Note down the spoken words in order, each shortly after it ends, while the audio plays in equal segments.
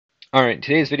All right, in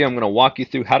today's video, I'm going to walk you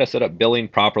through how to set up billing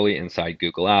properly inside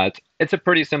Google Ads. It's a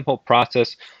pretty simple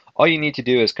process. All you need to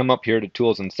do is come up here to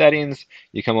Tools and Settings.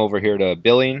 You come over here to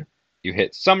Billing. You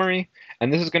hit Summary,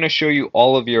 and this is going to show you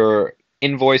all of your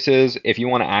invoices. If you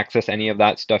want to access any of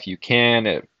that stuff, you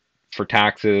can for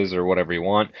taxes or whatever you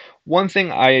want. One thing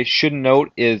I should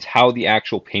note is how the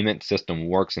actual payment system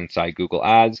works inside Google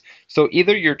Ads. So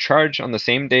either you're charged on the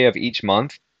same day of each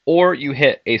month, or you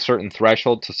hit a certain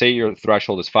threshold. So say your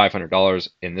threshold is $500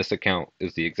 in this account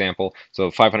is the example. So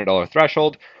 $500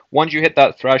 threshold. Once you hit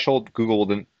that threshold, Google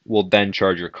will then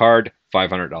charge your card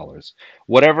 $500.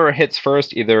 Whatever hits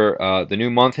first, either the new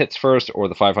month hits first or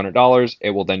the $500, it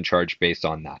will then charge based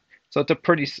on that. So it's a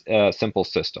pretty simple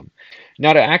system.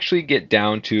 Now to actually get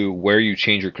down to where you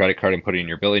change your credit card and put in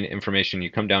your billing information, you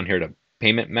come down here to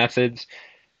payment methods,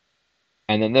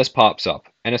 and then this pops up.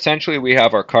 And essentially we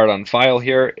have our card on file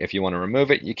here. If you want to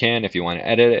remove it, you can. If you want to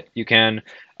edit it, you can.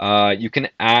 You can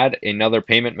add another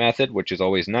payment method, which is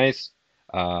always nice.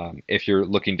 If you're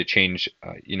looking to change,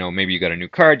 maybe you got a new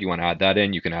card, you want to add that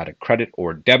in, you can add a credit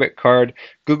or debit card.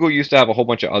 Google used to have a whole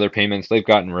bunch of other payments. They've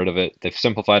gotten rid of it. They've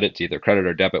simplified it to either credit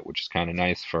or debit, which is kind of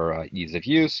nice for ease of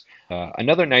use.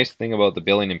 Another nice thing about the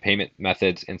billing and payment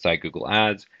methods inside Google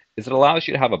Ads is it allows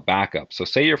you to have a backup. So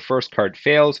say your first card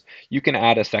fails, you can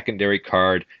add a secondary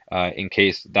card in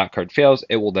case that card fails.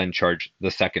 It will then charge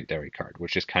the secondary card,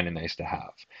 which is kind of nice to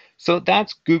have. So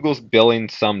that's Google's billing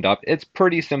summed up. It's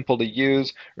pretty simple to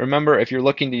use. Remember, if you're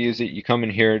looking to use it, you come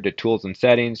in here to Tools and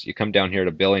Settings, you come down here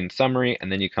to Billing Summary,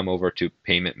 and then you come over to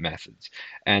Payment Methods.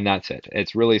 And that's it.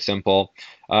 It's really simple.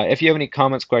 If you have any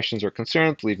comments, questions, or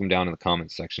concerns, leave them down in the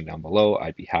comments section down below.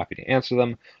 I'd be happy to answer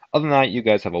them. Other than that, you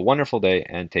guys have a wonderful day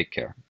and take care.